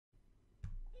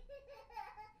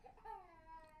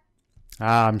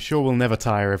I'm sure we'll never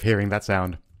tire of hearing that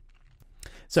sound.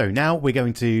 So now we're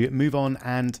going to move on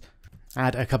and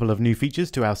add a couple of new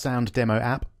features to our sound demo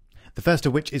app. The first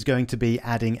of which is going to be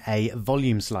adding a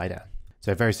volume slider.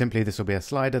 So very simply, this will be a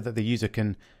slider that the user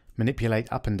can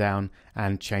manipulate up and down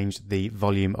and change the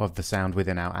volume of the sound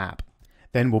within our app.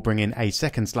 Then we'll bring in a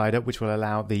second slider which will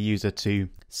allow the user to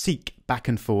seek back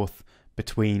and forth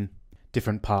between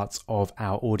different parts of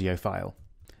our audio file.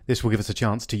 This will give us a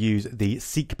chance to use the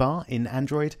seek bar in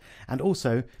Android, and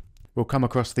also we'll come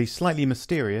across the slightly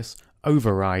mysterious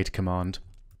override command,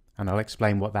 and I'll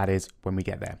explain what that is when we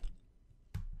get there.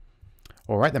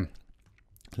 Alright then,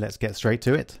 let's get straight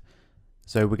to it.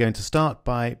 So we're going to start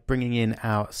by bringing in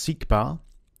our seek bar.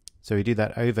 So we do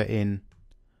that over in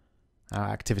our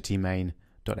activity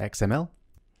main.xml,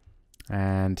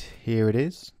 and here it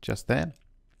is, just there.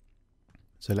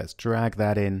 So let's drag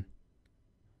that in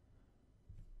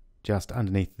just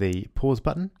underneath the pause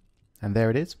button, and there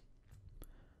it is.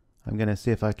 I'm going to see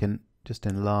if I can just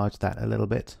enlarge that a little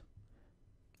bit.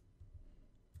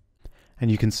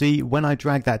 And you can see when I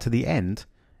drag that to the end,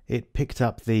 it picked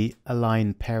up the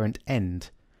align parent end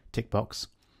tick box.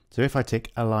 So if I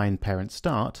tick align parent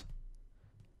start,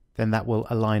 then that will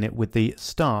align it with the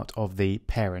start of the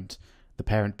parent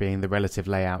being the relative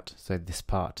layout. So this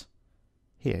part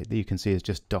here that you can see is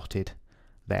just dotted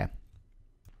there.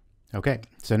 Okay,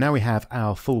 so now we have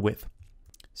our full width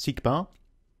seek bar.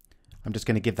 I'm just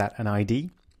going to give that an ID.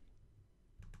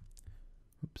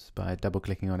 Oops, by double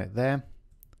clicking on it there.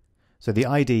 So the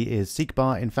ID is seek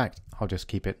bar. In fact, I'll just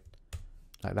keep it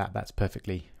like that. That's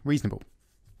perfectly reasonable.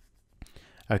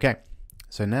 Okay,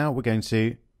 so now we're going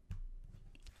to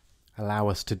allow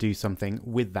us to do something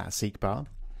with that seek bar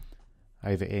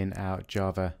over in our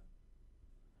Java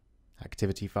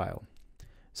activity file.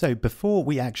 So before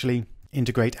we actually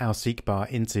integrate our seek bar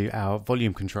into our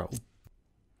volume control,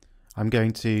 I'm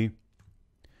going to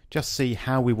just see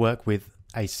how we work with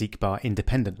a seek bar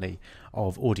independently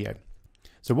of audio.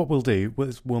 So what we'll do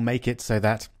is we'll make it so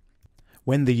that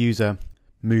when the user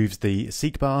moves the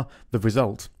seek bar, the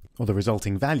result or the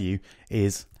resulting value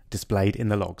is displayed in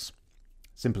the logs.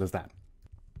 Simple as that.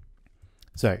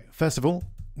 So first of all,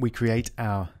 we create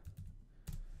our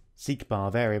seek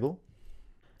bar variable,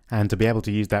 and to be able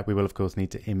to use that we will of course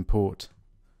need to import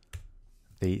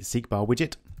the seek bar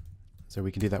widget. So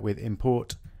we can do that with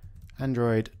import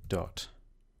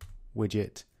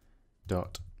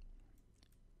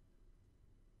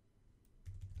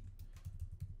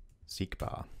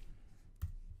android.widget.seekbar.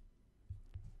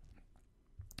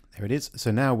 There it is.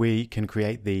 So now we can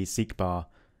create the seek bar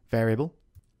variable,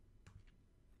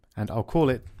 and I'll call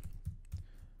it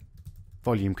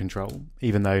volume control,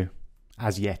 even though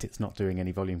as yet it's not doing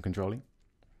any volume controlling.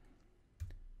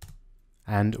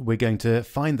 And we're going to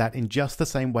find that in just the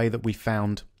same way that we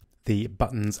found the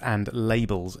buttons and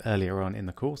labels earlier on in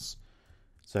the course.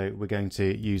 So we're going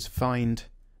to use find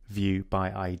view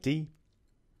by ID,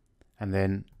 and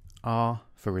then R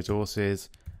for resources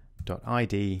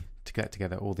 .id to get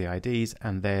together all the IDs,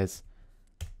 and there's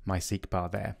my seek bar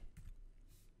there.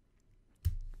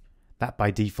 That by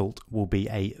default will be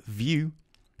a view,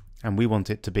 and we want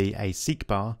it to be a seek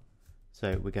bar,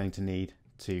 so we're going to need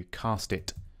to cast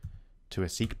it to a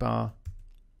seek bar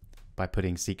by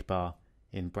putting seek bar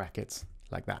in brackets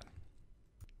like that.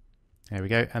 There we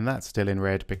go, and that's still in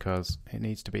red because it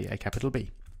needs to be a capital B.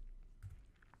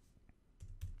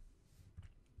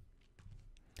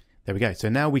 There we go. So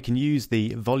now we can use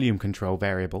the volume control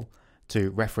variable to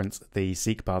reference the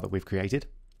seek bar that we've created.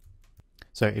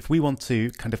 So if we want to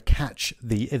kind of catch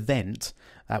the event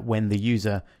when the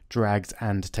user drags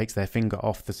and takes their finger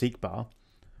off the seek bar,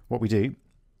 what we do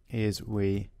is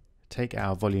we take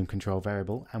our volume control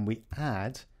variable and we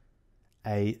add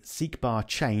a seek bar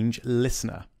change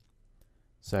listener.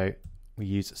 So we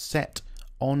use set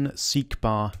on seek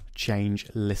bar change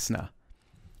listener.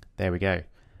 There we go.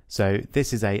 So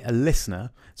this is a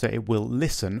listener, so it will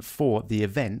listen for the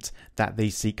event that the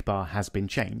seek bar has been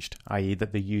changed, i.e.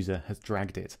 that the user has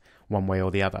dragged it one way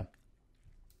or the other.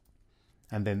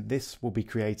 And then this will be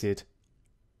created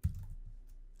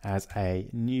as a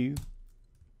new,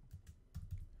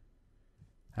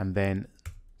 and then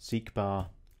seek bar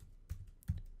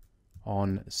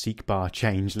on seek bar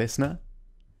change listener.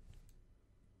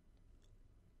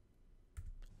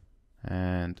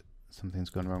 And something's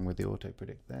gone wrong with the auto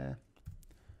predict there.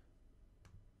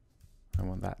 I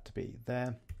want that to be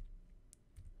there.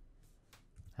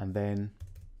 And then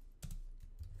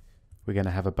we're going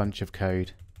to have a bunch of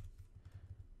code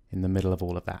in the middle of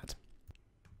all of that.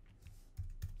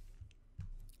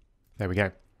 There we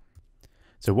go.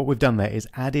 So what we've done there is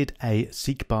added a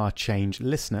seek bar change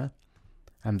listener,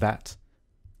 and that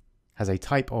has a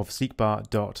type of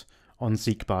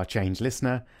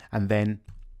seekbar.onSeekbarChangeListener, and then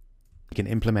we can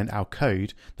implement our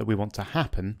code that we want to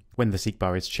happen when the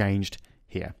seekbar is changed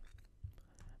here.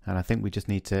 And I think we just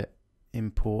need to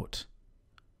import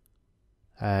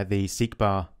the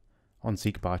seekbar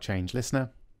onSeekbarChangeListener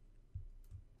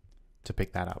to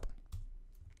pick that up.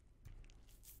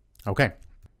 Okay,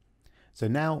 so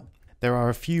now there are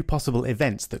a few possible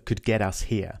events that could get us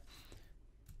here.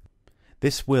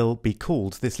 This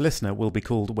listener will be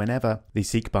called whenever the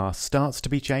seekbar starts to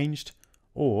be changed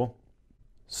or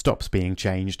stops being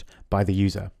changed by the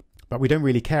user. But we don't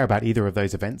really care about either of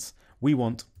those events. We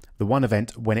want the one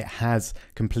event when it has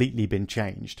completely been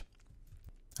changed.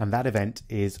 And that event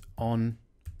is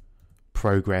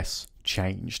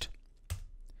onProgressChanged.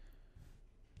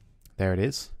 There it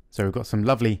is. So we've got some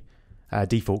lovely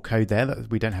default code there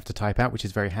that we don't have to type out, which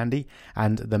is very handy.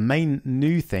 And the main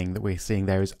new thing that we're seeing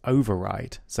there is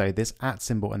override. So this @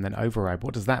 symbol and then override.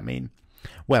 What does that mean?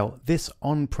 Well, this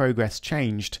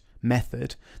onProgressChanged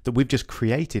method that we've just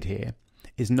created here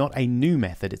is not a new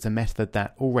method. It's a method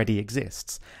that already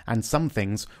exists. And some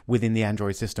things within the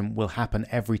Android system will happen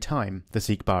every time the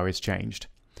seekbar is changed.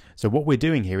 So what we're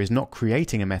doing here is not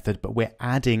creating a method, but we're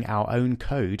adding our own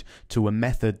code to a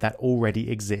method that already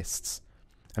exists.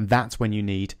 And that's when you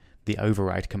need the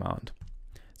override command.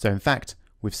 So in fact,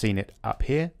 we've seen it up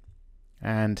here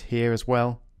and here as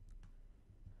well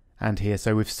and here.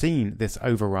 So we've seen this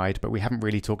override, but we haven't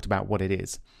really talked about what it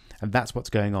is. And that's what's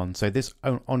going on. So this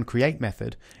onCreate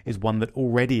method is one that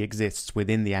already exists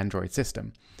within the Android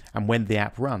system. And when the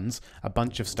app runs, a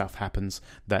bunch of stuff happens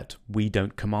that we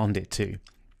don't command it to.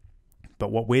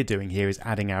 But what we're doing here is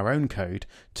adding our own code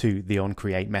to the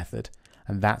onCreate method.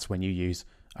 And that's when you use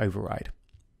override.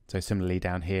 So similarly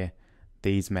down here,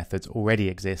 these methods already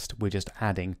exist. We're just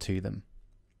adding to them.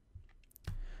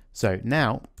 So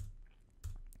now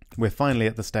we're finally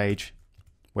at the stage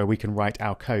where we can write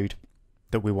our code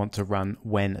that we want to run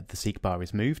when the seekbar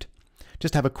is moved.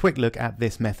 Just have a quick look at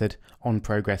this method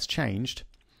onProgressChanged.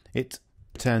 It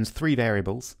returns 3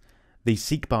 variables: the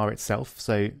seekbar itself,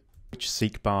 so which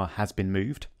seekbar has been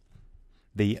moved;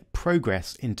 the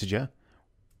progress integer,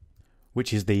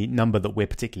 which is the number that we're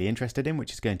particularly interested in,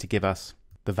 which is going to give us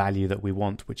the value that we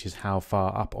want, which is how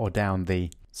far up or down the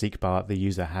seekbar the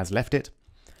user has left it.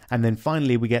 And then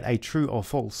finally we get a true or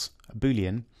false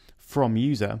boolean from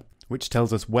user, which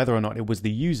tells us whether or not it was the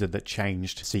user that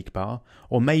changed seekbar,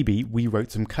 or maybe we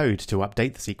wrote some code to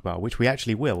update the seekbar, which we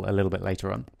actually will a little bit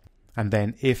later on. And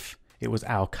then if it was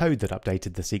our code that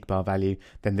updated the seekbar value,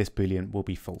 then this boolean will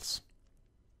be false.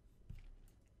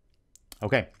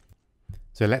 Okay.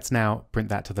 So let's now print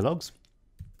that to the logs.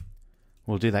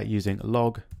 We'll do that using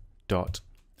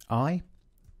log.I,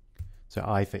 so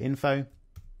I for info,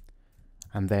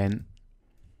 and then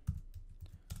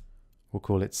we'll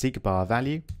call it seekbar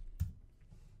value,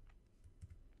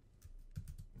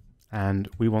 and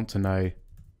we want to know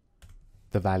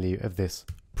the value of this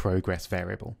progress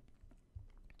variable.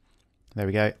 There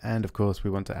we go, and of course we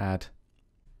want to add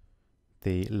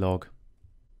the log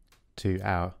to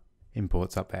our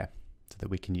imports up there, so that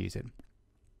we can use it.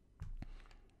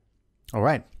 All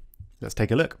right, let's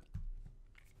take a look.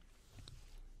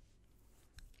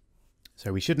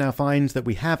 So we should now find that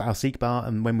we have our seekbar,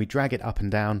 and when we drag it up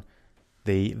and down,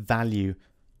 the value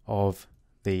of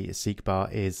the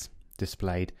seekbar is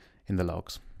displayed in the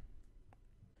logs.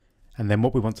 And then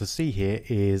what we want to see here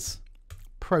is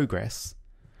progress.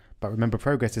 But remember,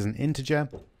 progress is an integer,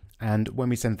 and when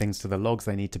we send things to the logs,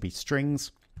 they need to be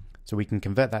strings. So we can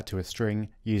convert that to a string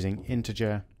using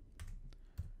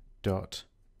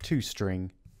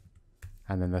integer.toString,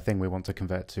 and then the thing we want to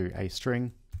convert to a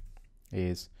string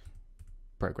is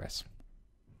progress.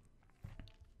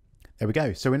 There we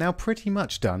go. So we're now pretty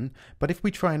much done, but if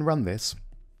we try and run this,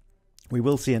 we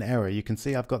will see an error. You can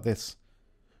see I've got this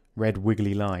red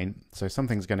wiggly line, so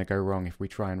something's going to go wrong if we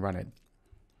try and run it.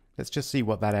 Let's just see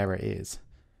what that error is,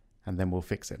 and then we'll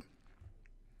fix it.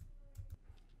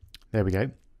 There we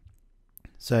go.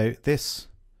 So this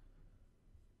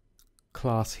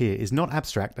class here is not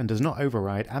abstract and does not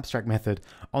override abstract method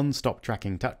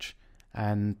onStopTrackingTouch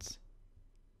and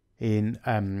in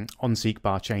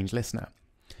onSeekbarChangeListener.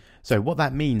 So what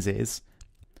that means is,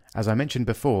 as I mentioned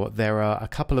before, there are a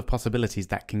couple of possibilities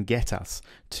that can get us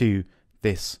to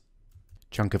this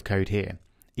chunk of code here.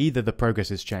 Either the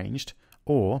progress is changed,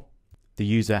 or the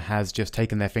user has just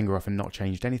taken their finger off and not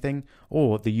changed anything,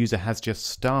 or the user has just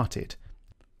started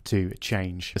to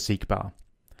change the seekbar.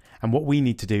 And what we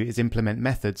need to do is implement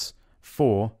methods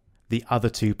for the other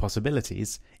two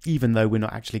possibilities, even though we're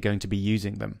not actually going to be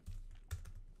using them.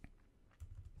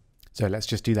 So let's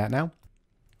just do that now.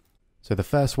 So the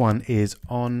first one is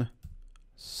on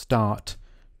start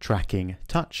tracking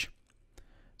touch.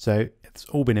 So it's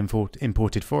all been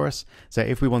imported for us. So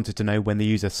if we wanted to know when the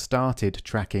user started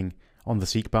tracking on the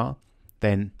seek bar,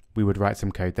 then we would write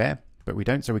some code there, but we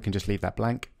don't, so we can just leave that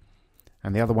blank.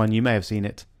 And the other one, you may have seen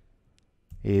it,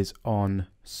 is on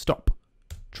stop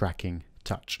tracking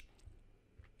touch.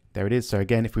 There it is. So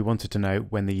again, if we wanted to know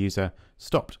when the user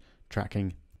stopped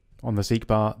tracking on the seek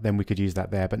bar, then we could use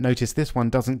that there. But notice this one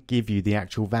doesn't give you the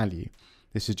actual value.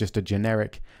 This is just a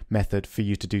generic method for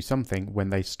you to do something when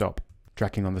they stop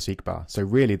tracking on the seek bar. So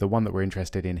really the one that we're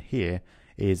interested in here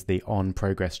is the on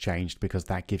progress changed, because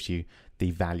that gives you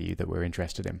the value that we're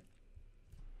interested in.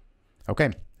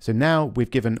 Okay, so now we've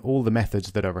given all the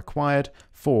methods that are required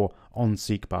for on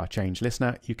seek bar change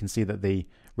listener. You can see that the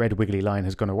red wiggly line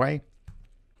has gone away.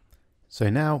 So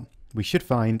now we should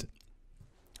find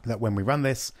that when we run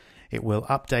this, it will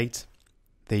update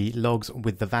the logs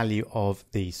with the value of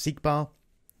the seek bar.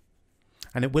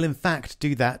 And it will in fact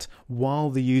do that while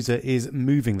the user is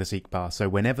moving the seek bar. So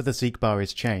whenever the seek bar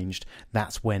is changed,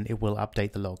 that's when it will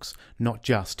update the logs, not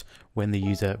just when the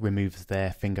user removes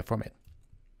their finger from it.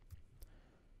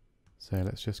 So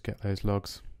let's just get those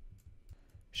logs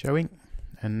showing.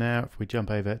 And now if we jump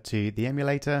over to the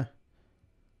emulator,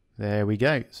 there we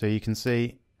go. So you can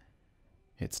see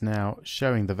it's now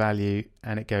showing the value,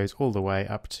 and it goes all the way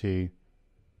up to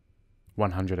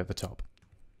 100 at the top.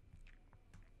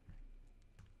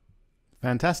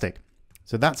 Fantastic.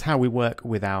 So that's how we work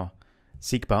with our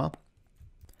seek bar.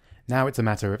 Now it's a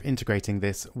matter of integrating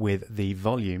this with the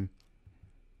volume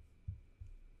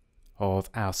of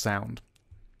our sound.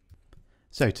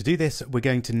 So to do this, we're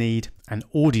going to need an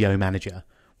audio manager,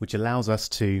 which allows us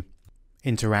to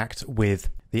interact with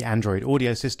the Android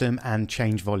audio system and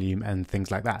change volume and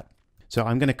things like that. So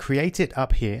I'm going to create it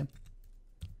up here.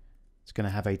 It's going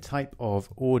to have a type of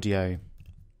audio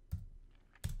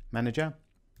manager,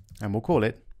 and we'll call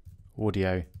it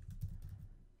audio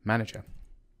manager.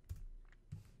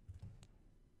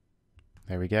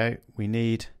 There we go. We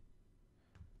need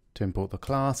to import the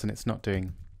class, and it's not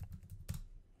doing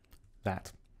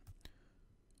that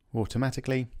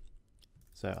automatically.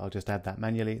 So I'll just add that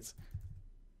manually. It's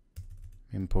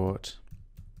import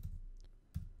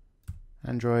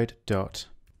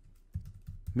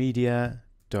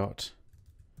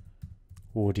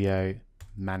android.media.audio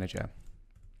manager.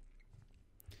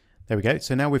 There we go.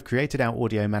 So now we've created our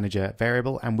audio manager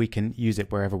variable, and we can use it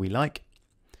wherever we like.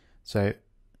 So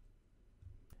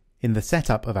in the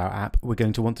setup of our app, we're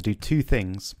going to want to do two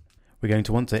things. We're going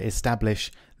to want to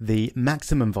establish the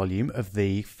maximum volume of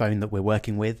the phone that we're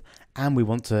working with, and we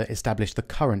want to establish the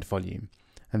current volume.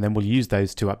 And then we'll use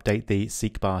those to update the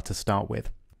seek bar to start with.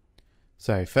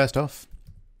 So first off,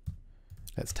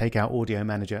 let's take our audio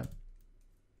manager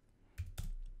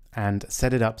and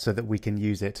set it up so that we can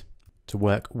use it to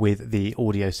work with the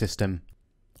audio system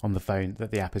on the phone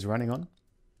that the app is running on.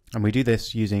 And we do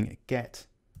this using get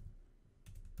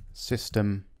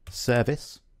system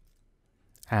service,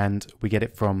 and we get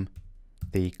it from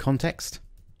the context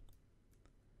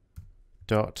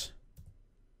dot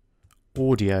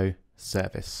audio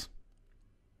service.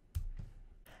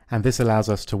 And this allows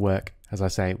us to work, as I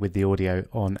say, with the audio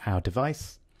on our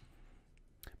device.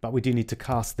 But we do need to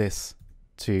cast this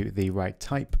to the right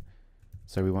type.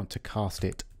 So we want to cast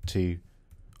it to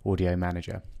audio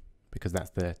manager, because that's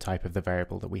the type of the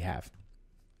variable that we have.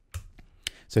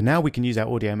 So now we can use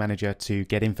our audio manager to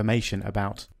get information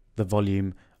about the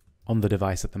volume on the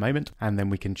device at the moment, and then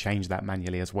we can change that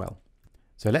manually as well.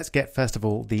 So let's get, first of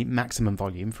all, the maximum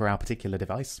volume for our particular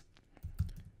device.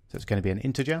 So it's going to be an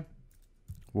integer.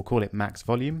 We'll call it max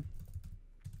volume.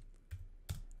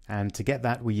 And to get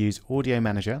that, we use audio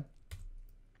manager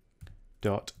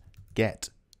dot get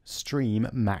stream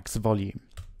max volume.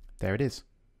 There it is.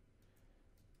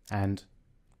 And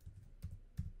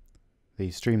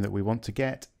the stream that we want to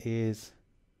get is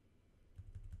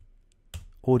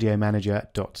audio manager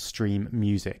dot stream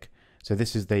music. So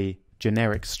this is the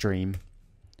generic stream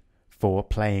for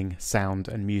playing sound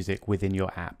and music within your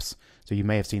apps. So you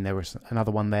may have seen there was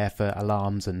another one there for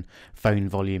alarms and phone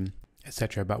volume,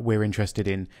 etc. But we're interested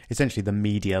in essentially the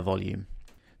media volume.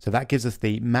 So that gives us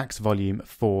the max volume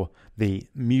for the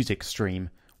music stream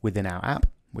within our app,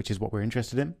 which is what we're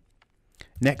interested in.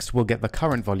 Next, we'll get the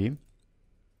current volume.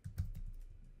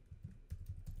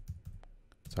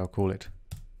 So I'll call it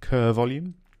cur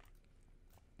volume.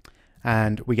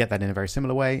 And we get that in a very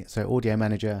similar way. So audio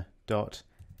manager dot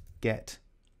get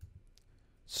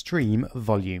stream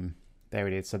volume. There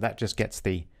it is. So that just gets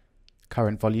the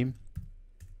current volume.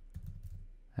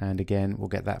 And again, we'll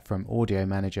get that from audio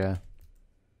manager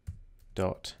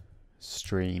dot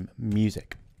stream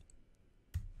music.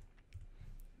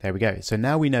 There we go. So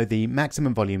now we know the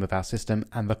maximum volume of our system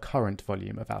and the current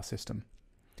volume of our system.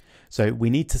 So we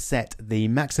need to set the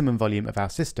maximum volume of our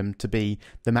system to be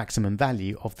the maximum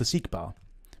value of the seek bar,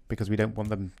 because we don't want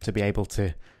them to be able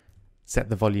to set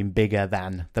the volume bigger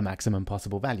than the maximum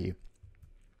possible value.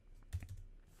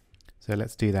 So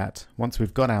let's do that. Once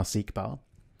we've got our seek bar,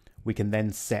 we can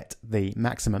then set the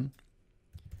maximum.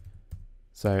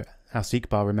 So our seek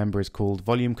bar, remember, is called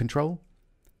volume control.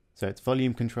 So it's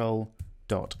volume control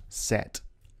dot set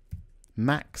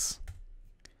max,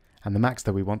 and the max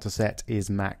that we want to set is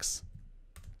max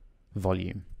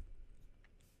volume.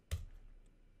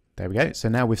 There we go. So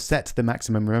now we've set the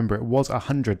maximum. Remember, it was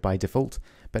 100 by default,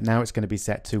 but now it's going to be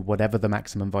set to whatever the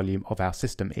maximum volume of our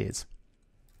system is.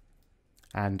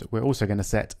 And we're also going to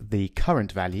set the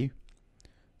current value.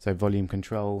 So volume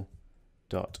control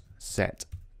dot set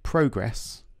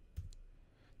progress.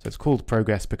 So it's called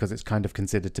progress because it's kind of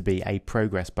considered to be a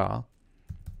progress bar.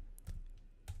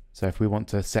 So if we want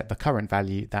to set the current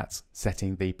value, that's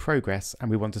setting the progress,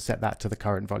 and we want to set that to the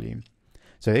current volume.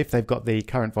 So if they've got the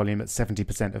current volume at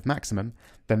 70% of maximum,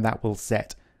 then that will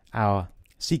set our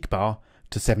seek bar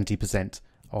to 70%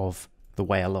 of the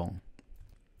way along.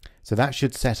 So that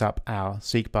should set up our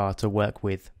seek bar to work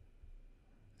with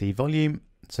the volume.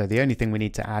 So the only thing we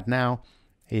need to add now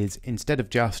is, instead of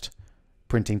just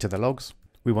printing to the logs,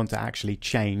 we want to actually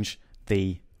change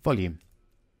the volume.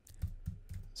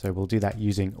 So we'll do that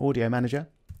using Audio Manager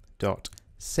dot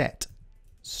set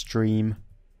stream,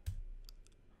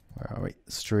 where are we?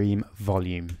 Stream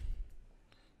volume.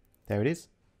 There it is.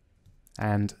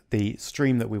 And the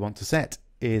stream that we want to set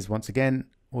is, once again,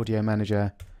 Audio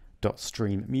Manager dot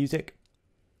stream music,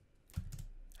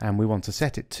 and we want to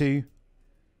set it to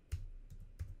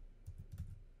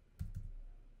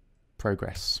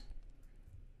progress.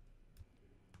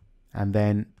 And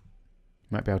then you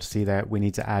might be able to see there we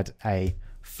need to add a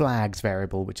flags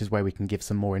variable, which is where we can give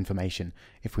some more information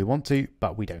if we want to,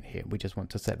 but we don't here. We just want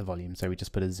to set the volume, so we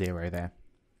just put a 0 there.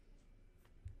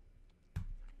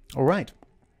 All right.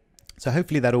 So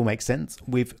hopefully that all makes sense.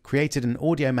 We've created an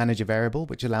Audio Manager variable,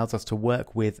 which allows us to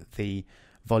work with the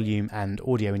volume and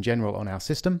audio in general on our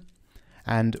system.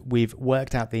 And we've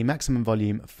worked out the maximum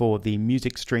volume for the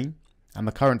music stream and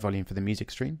the current volume for the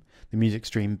music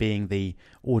stream being the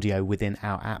audio within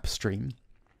our app stream.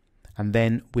 And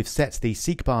then we've set the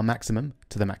seek bar maximum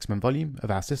to the maximum volume of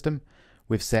our system.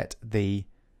 We've set the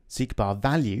seek bar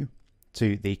value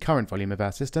to the current volume of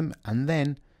our system, and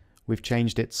then we've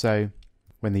changed it so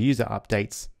when the user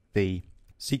updates the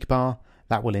seek bar,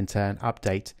 that will in turn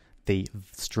update the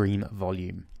stream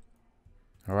volume.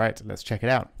 All right, let's check it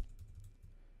out.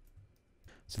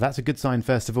 So that's a good sign.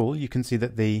 First of all, you can see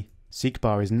that the seek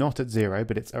bar is not at 0,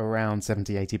 but it's around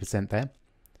 70–80% there.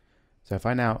 So if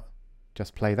I now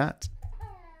just play that,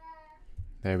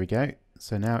 there we go.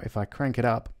 So now if I crank it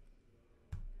up,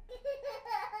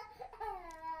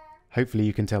 hopefully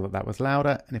you can tell that that was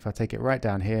louder. And if I take it right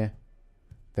down here,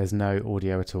 there's no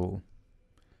audio at all.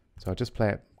 So I'll just play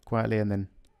it quietly, and then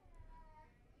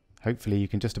hopefully you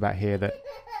can just about hear that.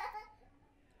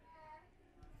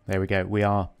 There we go. We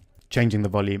are changing the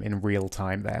volume in real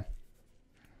time there.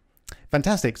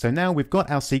 Fantastic. So now we've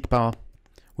got our seek bar,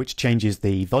 which changes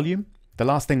the volume. The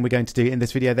last thing we're going to do in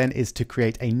this video then is to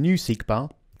create a new seek bar,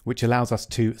 which allows us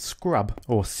to scrub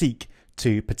or seek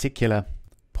to particular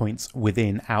points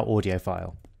within our audio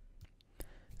file.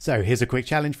 So here's a quick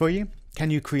challenge for you. Can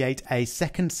you create a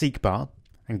second seek bar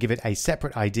and give it a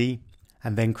separate ID,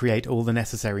 and then create all the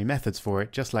necessary methods for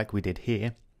it, just like we did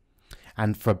here?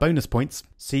 And for bonus points,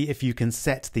 see if you can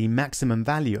set the maximum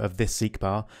value of this seek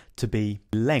bar to be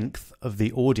the length of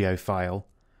the audio file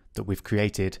that we've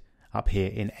created up here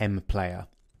in MPlayer.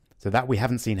 So that we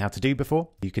haven't seen how to do before.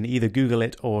 You can either Google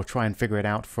it or try and figure it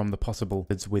out from the possible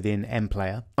methods within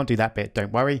MPlayer. Can't do that bit,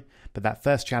 don't worry. But that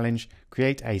first challenge,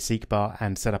 create a seek bar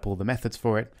and set up all the methods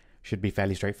for it, should be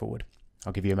fairly straightforward.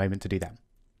 I'll give you a moment to do that.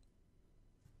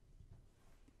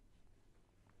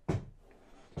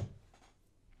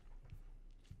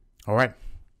 All right,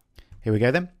 here we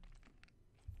go then.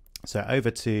 So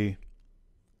over to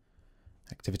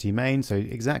activity main. So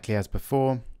exactly as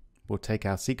before, we'll take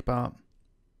our seek bar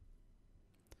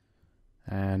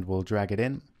and we'll drag it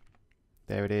in.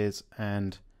 There it is.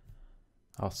 And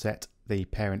I'll set the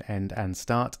parent, end and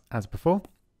start as before.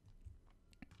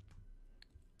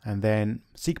 And then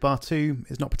seek bar 2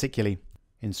 is not particularly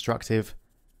instructive.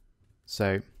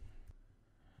 So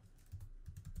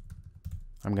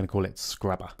I'm going to call it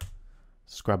scrubber.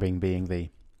 Scrubbing being the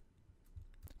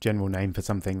general name for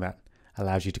something that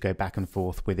allows you to go back and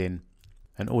forth within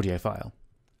an audio file.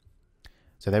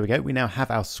 So there we go. We now have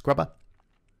our scrubber.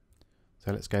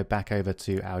 So let's go back over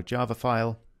to our Java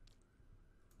file.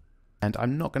 And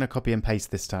I'm not going to copy and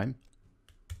paste this time,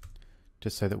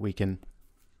 just so that we can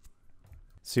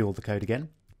see all the code again.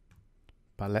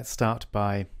 But let's start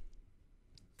by,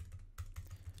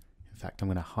 in fact, I'm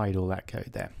going to hide all that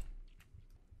code there.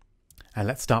 And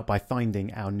let's start by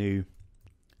finding our new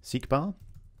seek bar.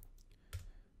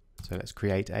 So let's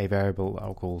create a variable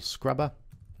I'll call scrubber,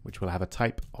 which will have a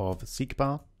type of seek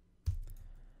bar.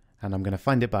 And I'm going to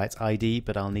find it by its ID,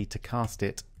 but I'll need to cast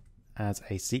it as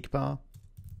a seek bar.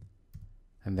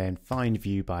 And then find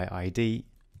view by ID,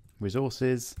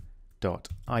 resources dot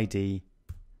ID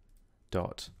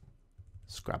dot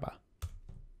scrubber.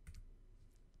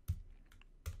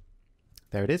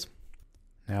 There it is.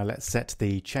 Now let's set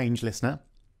the change listener.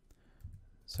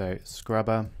 So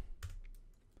scrubber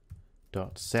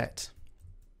dot set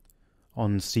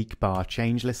on seek bar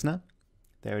change listener.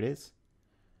 There it is.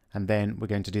 And then we're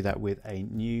going to do that with a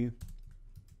new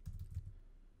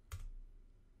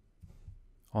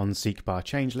on seek bar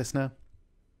change listener.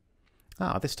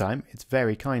 This time it's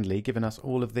very kindly given us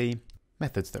all of the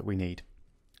methods that we need.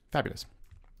 Fabulous.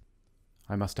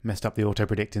 I must have messed up the auto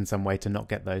predict in some way to not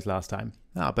get those last time.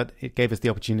 But it gave us the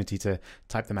opportunity to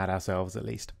type them out ourselves at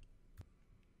least.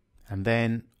 And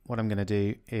then what I'm going to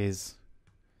do is,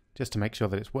 just to make sure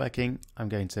that it's working, I'm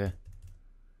going to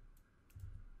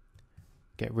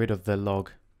get rid of the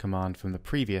log command from the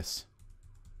previous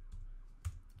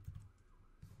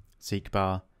seek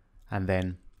bar and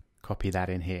then copy that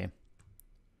in here.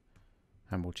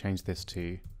 And we'll change this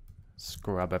to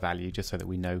scrubber value just so that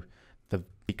we know the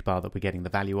seek bar that we're getting the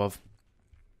value of.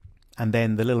 And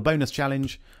then the little bonus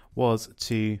challenge was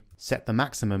to set the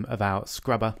maximum of our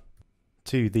scrubber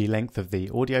to the length of the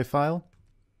audio file.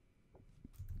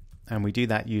 And we do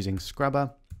that using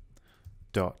scrubber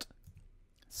dot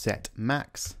set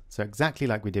max, so exactly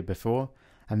like we did before.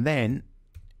 And then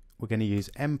we're going to use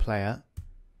mplayer,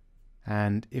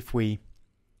 and if we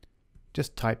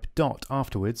just type dot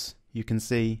afterwards, you can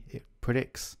see it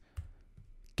predicts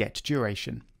get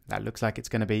duration. That looks like it's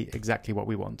going to be exactly what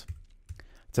we want.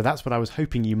 So that's what I was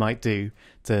hoping you might do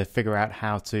to figure out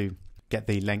how to get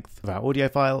the length of our audio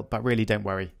file, but really don't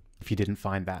worry if you didn't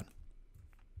find that.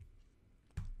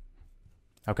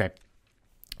 Okay.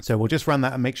 So we'll just run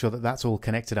that and make sure that that's all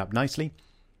connected up nicely.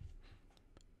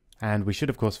 And we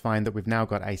should of course find that we've now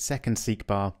got a second seek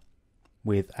bar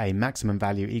with a maximum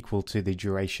value equal to the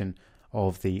duration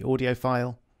of the audio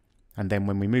file. And then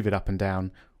when we move it up and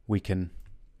down, we can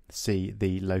see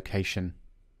the location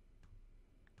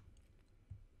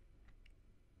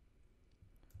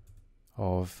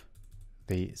of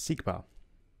the seek bar.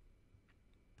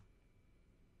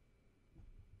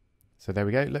 So there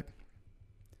we go, look.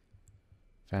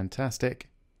 Fantastic.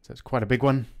 So it's quite a big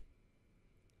one.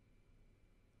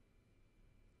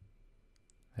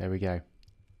 There we go.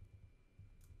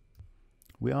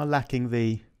 We are lacking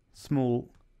the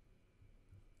small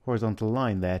horizontal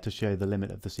line there to show the limit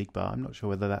of the seek bar. I'm not sure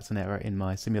whether that's an error in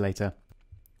my simulator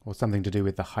or something to do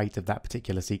with the height of that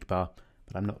particular seek bar,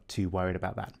 but I'm not too worried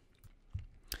about that.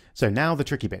 So now the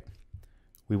tricky bit.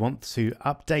 We want to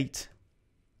update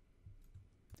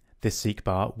this seek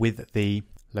bar with the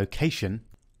location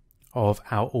of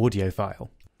our audio file.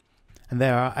 And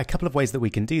there are a couple of ways that we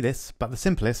can do this, but the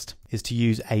simplest is to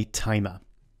use a timer.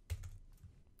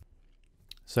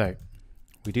 So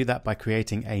we do that by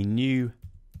creating a new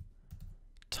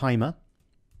timer.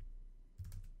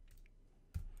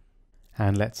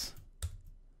 And let's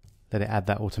let it add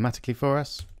that automatically for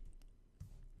us.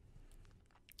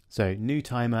 So new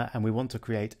timer, and we want to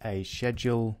create a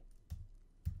schedule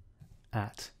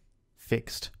at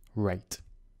fixed rate.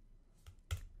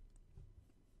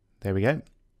 There we go.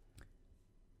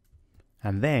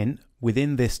 And then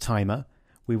within this timer,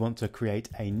 we want to create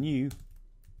a new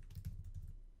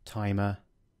timer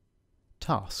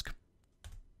task.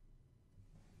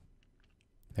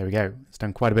 There we go. It's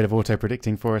done quite a bit of auto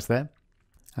predicting for us there.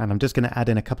 And I'm just going to add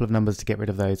in a couple of numbers to get rid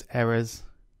of those errors,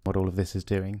 what all of this is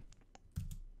doing.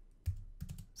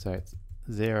 So it's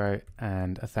 0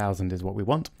 and 1000 is what we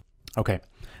want. Okay,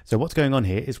 so what's going on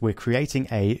here is we're creating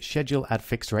a schedule at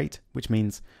fixed rate, which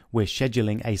means we're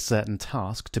scheduling a certain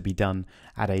task to be done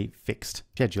at a fixed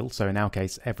schedule. So in our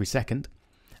case, every second.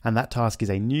 And that task is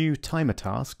a new timer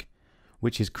task,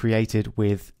 which is created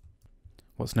with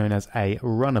what's known as a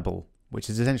runnable, which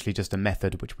is essentially just a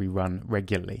method which we run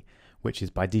regularly, which is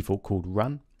by default called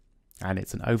run. And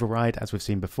it's an override, as we've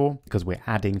seen before, because we're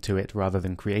adding to it rather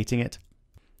than creating it.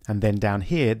 And then down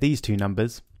here, these two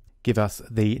numbers give us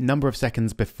the number of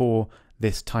seconds before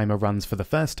this timer runs for the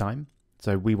first time.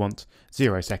 So we want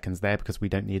 0 seconds there because we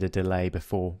don't need a delay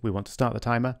before we want to start the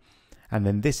timer. And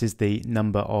then this is the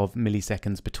number of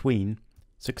milliseconds between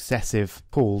successive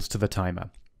calls to the timer.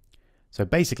 So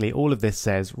basically all of this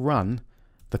says run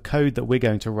the code that we're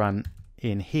going to run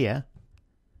in here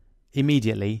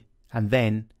immediately and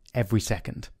then every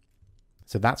second.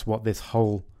 So that's what this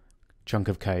whole chunk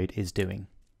of code is doing.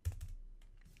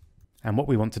 And what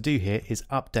we want to do here is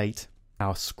update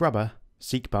our scrubber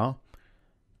seek bar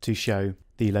to show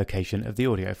the location of the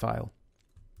audio file.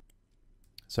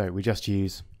 So we just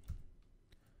use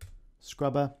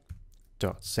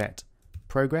scrubber.set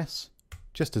progress,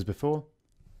 just as before.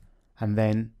 And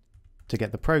then to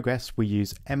get the progress, we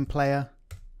use mplayer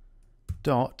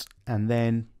dot, and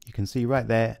then you can see right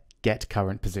there, get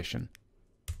current position.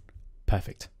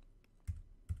 Perfect.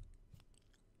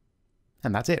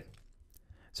 And that's it.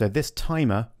 So this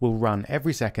timer will run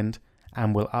every second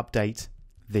and will update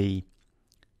the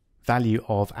value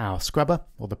of our scrubber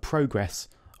or the progress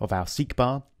of our seek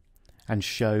bar and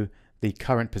show the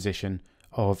current position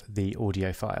of the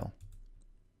audio file.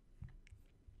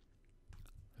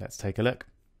 Let's take a look.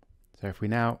 So if we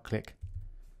now click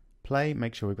play,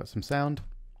 make sure we've got some sound.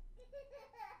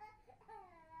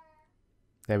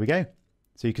 There we go.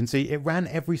 So you can see it ran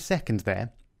every second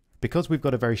there. Because we've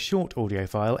got a very short audio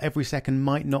file, every second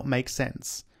might not make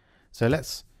sense. So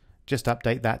let's just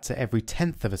update that to every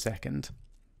 10th of a second.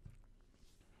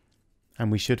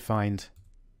 And we should find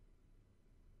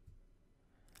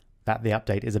that the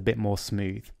update is a bit more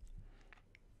smooth.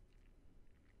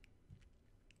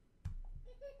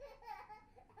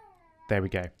 There we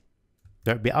go.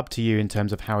 So it'd be up to you in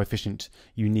terms of how efficient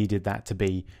you needed that to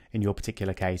be in your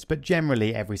particular case. But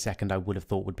generally, every second I would have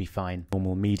thought would be fine.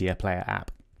 Normal media player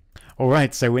app. All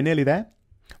right, so we're nearly there.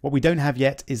 What we don't have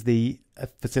yet is the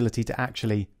facility to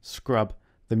actually scrub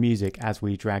the music as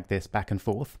we drag this back and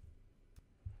forth.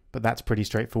 But that's pretty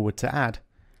straightforward to add.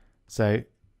 So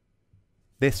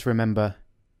this, remember,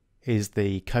 is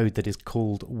the code that is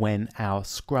called when our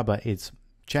scrubber is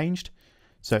changed.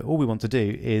 So all we want to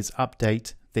do is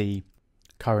update the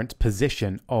current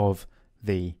position of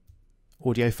the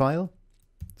audio file.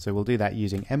 So we'll do that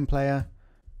using mplayer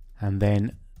and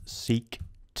then seek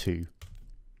to.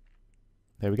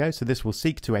 There we go. So this will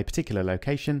seek to a particular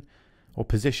location or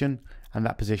position, and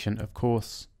that position, of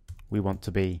course, we want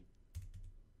to be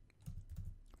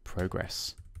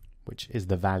progress, which is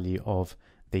the value of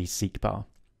the seek bar.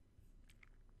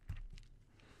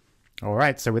 All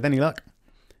right, so with any luck,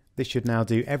 this should now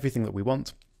do everything that we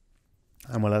want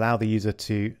and will allow the user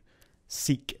to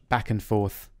seek back and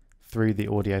forth through the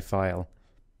audio file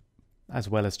as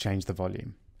well as change the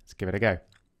volume. Let's give it a go.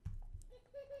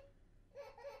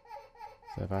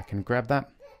 So if I can grab that.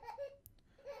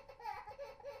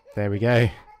 There we go.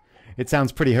 It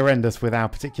sounds pretty horrendous with our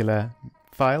particular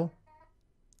file,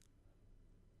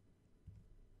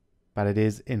 but it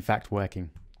is in fact working.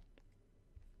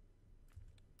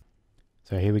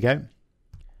 So here we go.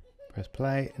 Press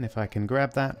play, and if I can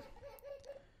grab that,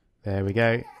 there we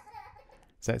go.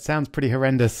 So it sounds pretty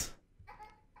horrendous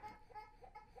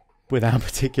with our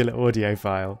particular audio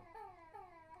file.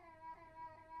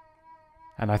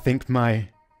 And I think my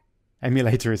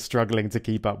emulator is struggling to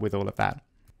keep up with all of that.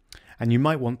 And you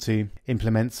might want to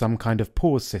implement some kind of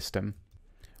pause system,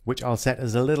 which I'll set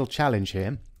as a little challenge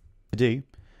here to do.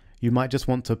 You might just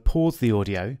want to pause the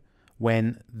audio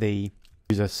when the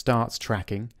user starts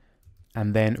tracking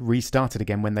and then restart it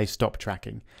again when they stop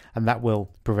tracking. And that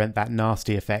will prevent that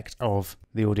nasty effect of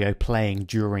the audio playing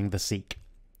during the seek.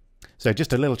 So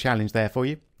just a little challenge there for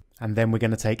you. And then we're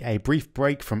going to take a brief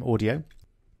break from audio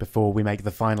before we make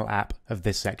the final app of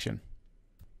this section.